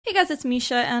Hey guys, it's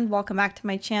Misha and welcome back to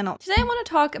my channel. Today I want to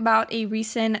talk about a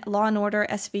recent Law & Order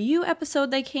SVU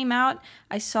episode that came out.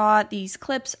 I saw these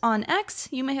clips on X,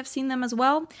 you may have seen them as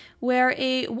well, where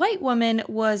a white woman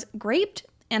was raped,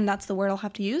 and that's the word I'll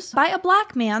have to use, by a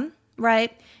black man,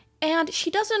 right? And she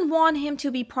doesn't want him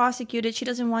to be prosecuted, she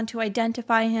doesn't want to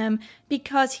identify him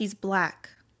because he's black.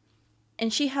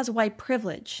 And she has white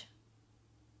privilege.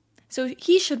 So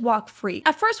he should walk free.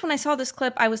 At first when I saw this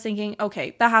clip, I was thinking,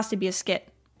 okay, that has to be a skit.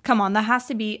 Come on, that has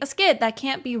to be a skit. That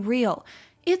can't be real.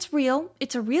 It's real.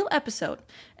 It's a real episode.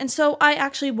 And so I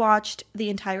actually watched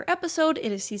the entire episode.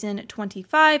 It is season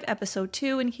 25, episode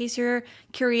 2, in case you're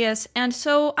curious. And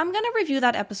so I'm going to review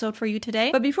that episode for you today.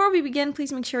 But before we begin,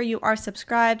 please make sure you are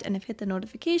subscribed and have hit the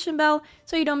notification bell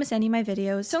so you don't miss any of my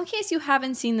videos. So in case you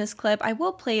haven't seen this clip, I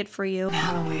will play it for you.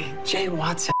 Natalie, Jay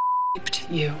Watson raped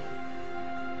you.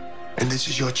 And this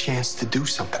is your chance to do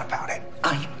something about it.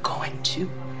 I am going to.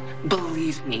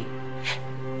 Believe me,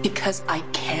 because I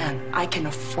can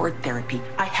afford therapy.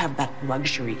 I have that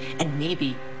luxury, and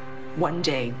maybe one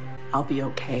day I'll be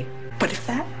okay. But if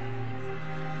that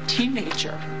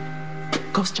teenager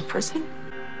goes to prison,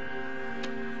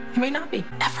 he may not be,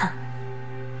 ever.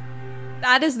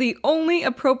 That is the only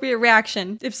appropriate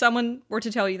reaction if someone were to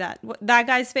tell you that. That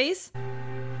guy's face?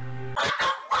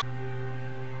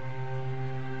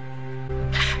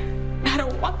 I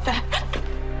don't want that.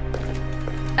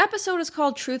 Episode is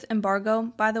called Truth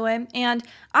Embargo, by the way, and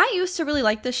I used to really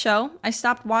like this show. I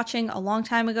stopped watching a long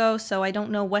time ago, so I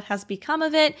don't know what has become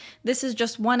of it. This is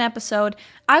just one episode.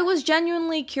 I was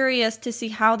genuinely curious to see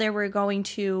how they were going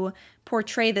to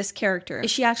portray this character.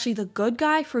 Is she actually the good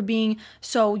guy for being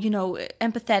so,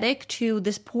 empathetic to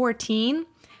this poor teen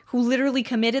who literally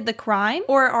committed the crime?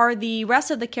 Or are the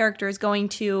rest of the characters going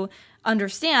to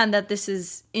understand that this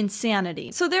is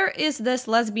insanity? So there is this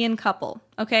lesbian couple,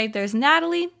 okay? There's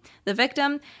Natalie, the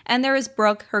victim, and there is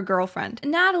Brooke, her girlfriend.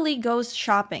 Natalie goes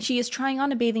shopping. She is trying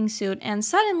on a bathing suit, and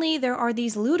suddenly there are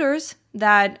these looters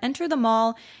that enter the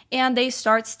mall, and they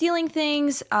start stealing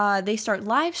things. They start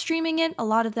live streaming it. A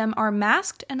lot of them are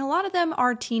masked, and a lot of them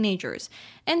are teenagers.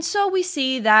 And so we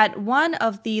see that one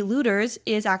of the looters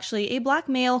is actually a black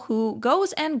male who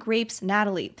goes and rapes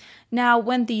Natalie. Now,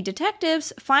 when the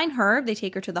detectives find her, they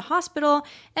take her to the hospital,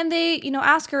 and they,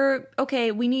 ask her,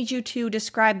 okay, we need you to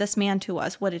describe this man to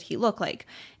us. What did he look like?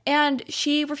 And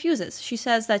she refuses. She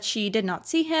says that she did not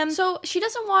see him. So she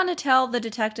doesn't want to tell the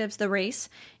detectives the race.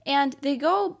 And they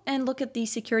go and look at the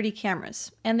security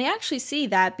cameras. And they actually see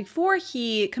that before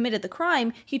he committed the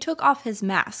crime, he took off his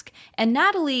mask. And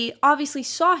Natalie obviously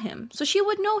saw him. So she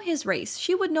would know his race.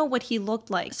 She would know what he looked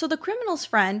like. So the criminal's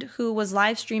friend who was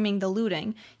live streaming the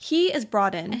looting, he is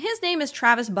brought in. And his name is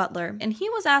Travis Butler. And he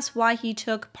was asked why he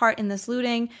took part in this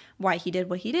looting, why he did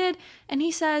what he did. And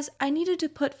he says, I needed to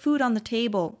put food on the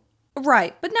table.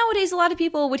 Right. But nowadays, a lot of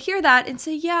people would hear that and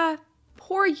say, yeah,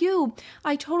 poor you.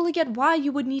 I totally get why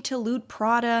you would need to loot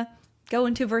Prada, go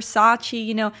into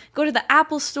Versace, go to the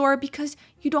Apple store because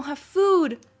you don't have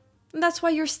food. And that's why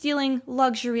you're stealing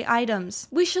luxury items.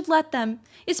 We should let them.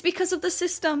 It's because of the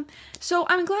system. So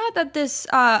I'm glad that this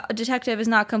detective is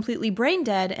not completely brain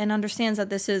dead and understands that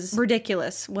this is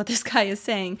ridiculous, what this guy is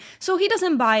saying. So he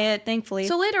doesn't buy it, thankfully.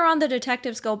 So later on, the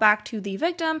detectives go back to the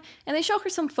victim and they show her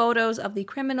some photos of the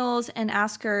criminals and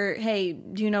ask her, hey,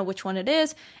 do you know which one it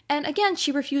is? And again,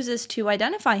 she refuses to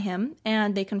identify him,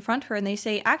 and they confront her and they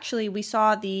say, actually, we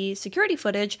saw the security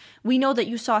footage. We know that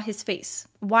you saw his face.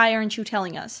 Why aren't you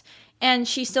telling us? And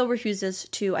she still refuses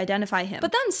to identify him.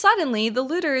 But then suddenly, the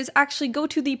looters actually go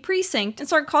to the precinct and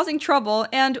start causing trouble,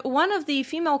 and one of the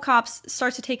female cops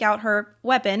starts to take out her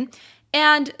weapon,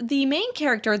 and the main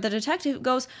character, the detective,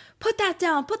 goes, put that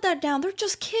down, they're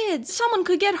just kids. Someone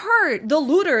could get hurt. The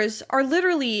looters are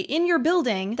literally in your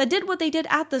building that did what they did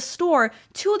at the store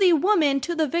to the woman,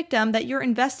 to the victim that you're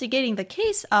investigating the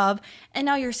case of, and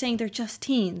now you're saying they're just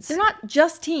teens. They're not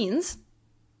just teens.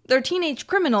 They're teenage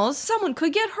criminals. Someone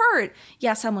could get hurt.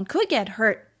 Yeah, someone could get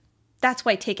hurt. That's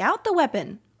why take out the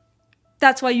weapon.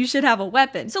 That's why you should have a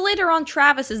weapon. So later on,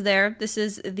 Travis is there. This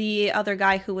is the other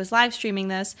guy who was live streaming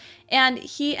this. And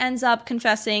he ends up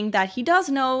confessing that he does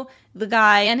know the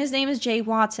guy, and his name is Jay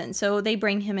Watson, so they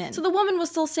bring him in. So the woman was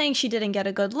still saying she didn't get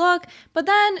a good look, but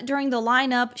then during the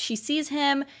lineup, she sees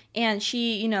him, and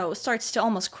she, starts to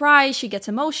almost cry. She gets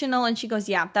emotional, and she goes,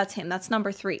 yeah, that's him. That's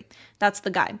number 3. That's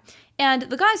the guy. And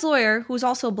the guy's lawyer, who's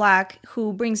also black,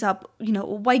 who brings up,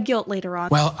 white guilt later on.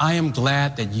 Well, I am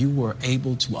glad that you were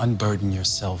able to unburden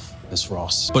yourself, Ms.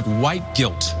 Ross. But white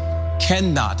guilt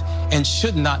cannot and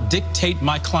should not dictate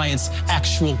my client's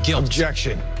actual guilt.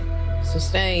 Objection.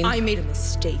 Sustained. I made a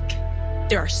mistake.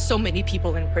 There are so many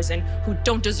people in prison who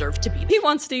don't deserve to be there. He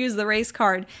wants to use the race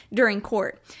card during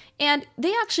court. And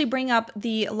they actually bring up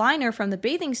the liner from the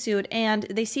bathing suit, and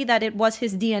they see that it was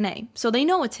his DNA. So they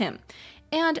know it's him.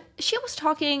 And she was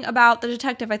talking about, the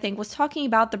detective, I think, was talking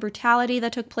about the brutality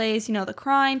that took place, you know, the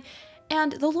crime.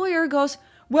 And the lawyer goes,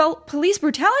 well, police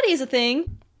brutality is a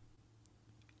thing.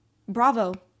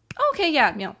 Bravo. Okay,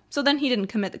 yeah. So then he didn't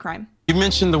commit the crime. You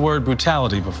mentioned the word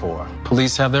brutality before.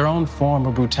 Police have their own form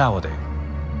of brutality,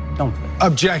 don't they?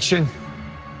 Objection.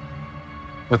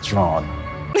 Withdrawn.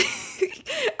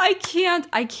 I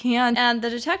can't. And the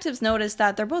detectives notice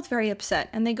that they're both very upset,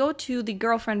 and they go to the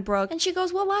girlfriend, Brooke, and she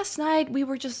goes, well, last night we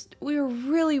were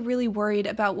really, really worried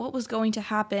about what was going to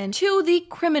happen to the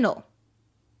criminal.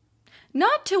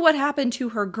 Not to what happened to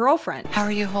her girlfriend. How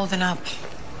are you holding up?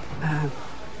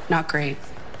 Not great.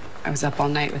 I was up all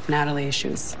night with Natalie. She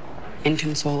was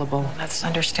inconsolable. That's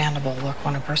understandable. Look,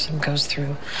 when a person goes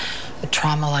through a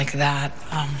trauma like that,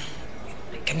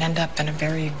 it can end up in a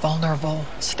very vulnerable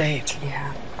state.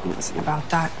 Yeah, it wasn't about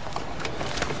that.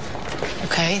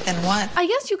 Okay, then what? I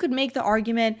guess you could make the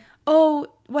argument, oh,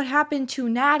 what happened to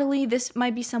Natalie? This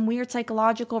might be some weird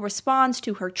psychological response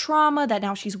to her trauma that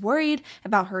now she's worried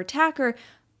about her attacker.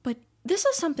 But this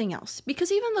is something else,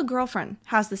 because even the girlfriend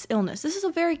has this illness. This is a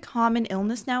very common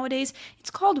illness nowadays. It's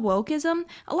called wokeism.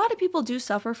 A lot of people do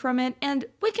suffer from it, and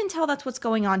we can tell that's what's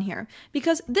going on here,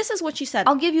 because this is what she said.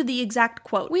 I'll give you the exact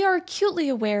quote. We are acutely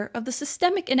aware of the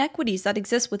systemic inequities that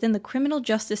exist within the criminal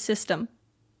justice system.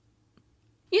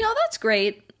 You know, that's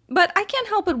great. But I can't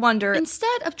help but wonder,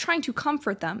 instead of trying to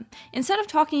comfort them, instead of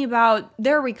talking about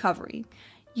their recovery,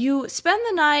 you spend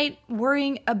the night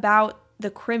worrying about the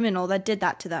criminal that did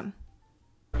that to them.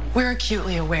 We're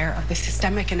acutely aware of the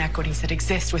systemic inequities that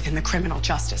exist within the criminal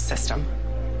justice system.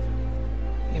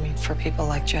 You mean for people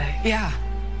like Jay? Yeah.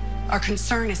 Our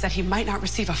concern is that he might not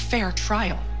receive a fair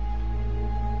trial.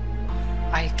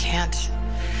 I can't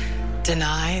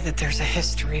deny that there's a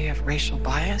history of racial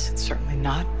bias. It's certainly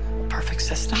not a perfect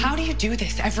system. How do you do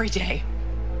this every day?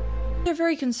 They're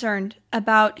very concerned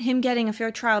about him getting a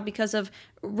fair trial because of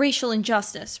racial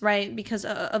injustice, right? Because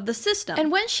of the system.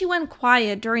 And when she went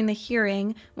quiet during the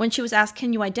hearing, when she was asked,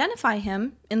 can you identify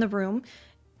him in the room?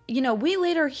 You know, we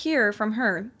later hear from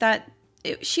her that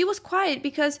she was quiet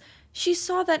because she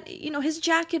saw that, you know, his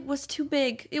jacket was too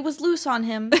big. It was loose on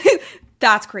him.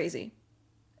 That's crazy.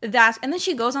 And then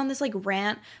she goes on this like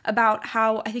rant about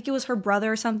how, I think it was her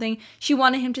brother or something, she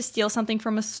wanted him to steal something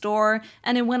from a store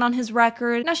and it went on his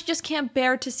record. Now she just can't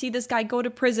bear to see this guy go to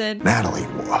prison. Natalie,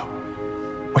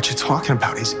 what you're talking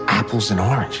about is apples and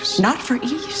oranges. Not for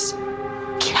Eves.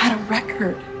 He had a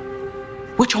record,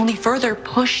 which only further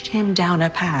pushed him down a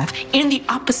path in the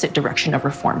opposite direction of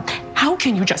reform. How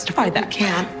can you justify that?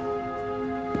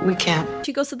 We can't.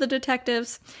 She goes to the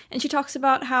detectives and she talks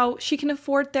about how she can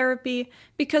afford therapy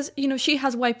because, you know, she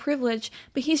has white privilege,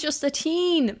 but he's just a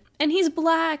teen and he's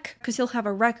black because he'll have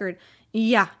a record.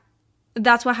 Yeah,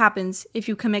 that's what happens if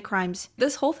you commit crimes.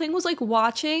 This whole thing was like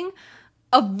watching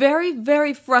a very,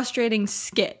 very frustrating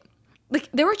skit. Like,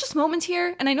 there were just moments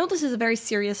here, and I know this is a very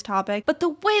serious topic, but the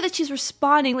way that she's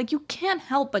responding, like, you can't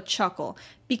help but chuckle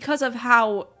because of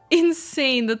how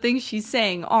insane the things she's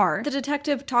saying are. The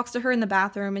detective talks to her in the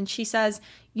bathroom and she says,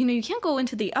 you know, you can't go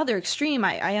into the other extreme.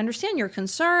 I understand your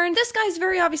concern. This guy's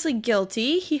very obviously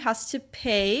guilty. He has to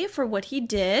pay for what he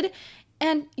did.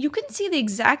 And you can see the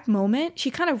exact moment she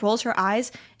kind of rolls her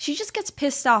eyes. She just gets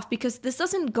pissed off because this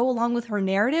doesn't go along with her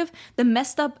narrative, the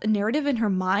messed up narrative in her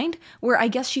mind, where I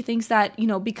guess she thinks that, you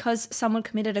know, because someone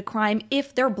committed a crime,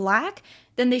 if they're black,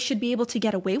 then they should be able to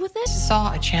get away with it.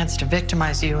 Saw a chance to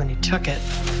victimize you and you took it.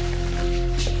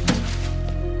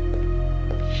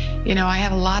 You know, I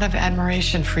have a lot of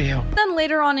admiration for you. Then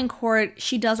later on in court,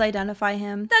 she does identify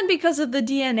him. Then because of the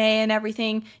DNA and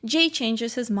everything, Jay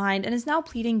changes his mind and is now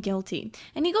pleading guilty.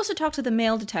 And he goes to talk to the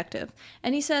male detective.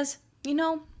 And he says, you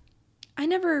know, I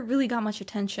never really got much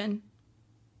attention.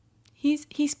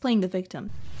 He's playing the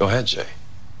victim. Go ahead, Jay.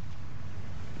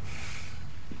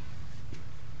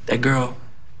 That girl,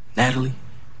 Natalie,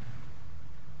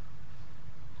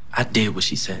 I did what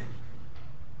she said.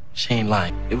 She ain't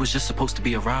lying. It was just supposed to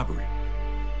be a robbery.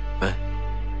 But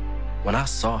when I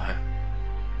saw her,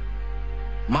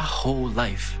 my whole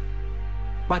life,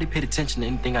 nobody paid attention to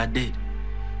anything I did.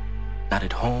 Not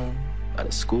at home, not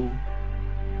at school.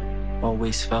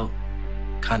 Always felt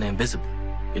kind of invisible,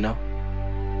 you know?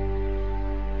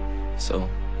 So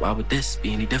why would this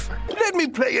be any different? Let me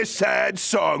play a sad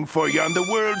song for you on the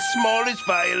world's smallest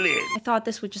violin. I thought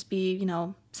this would just be, you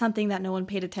know, something that no one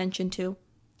paid attention to.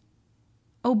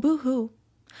 Oh, boo-hoo.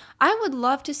 I would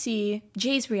love to see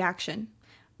Jay's reaction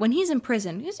when he's in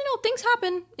prison, because, you know, things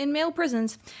happen in male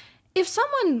prisons. If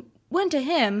someone went to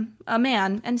him, a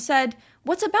man, and said,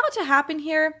 what's about to happen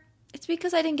here, it's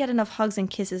because I didn't get enough hugs and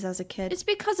kisses as a kid. It's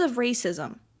because of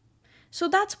racism. So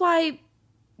that's why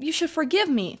you should forgive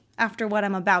me after what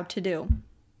I'm about to do.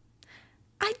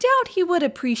 I doubt he would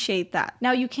appreciate that.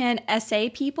 Now you can SA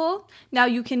people. Now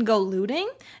you can go looting.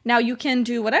 Now you can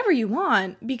do whatever you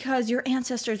want because your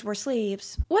ancestors were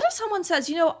slaves. What if someone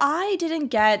says, you know, I didn't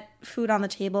get food on the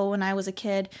table when I was a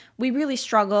kid. We really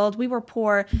struggled. We were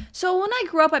poor. So when I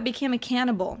grew up, I became a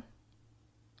cannibal.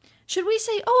 Should we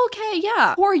say, oh, okay,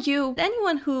 yeah, poor you?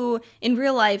 Anyone who in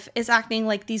real life is acting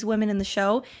like these women in the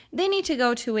show, they need to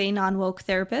go to a non-woke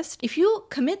therapist. If you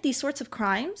commit these sorts of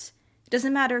crimes,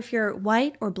 doesn't matter if you're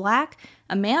white or black,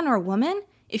 a man or a woman,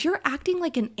 if you're acting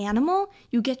like an animal,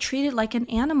 you get treated like an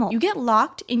animal. You get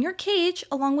locked in your cage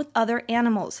along with other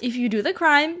animals. If you do the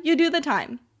crime, you do the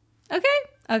time. Okay?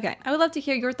 Okay. I would love to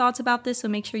hear your thoughts about this, so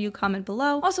make sure you comment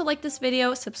below. Also, like this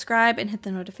video, subscribe, and hit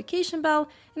the notification bell,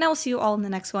 and I will see you all in the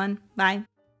next one. Bye.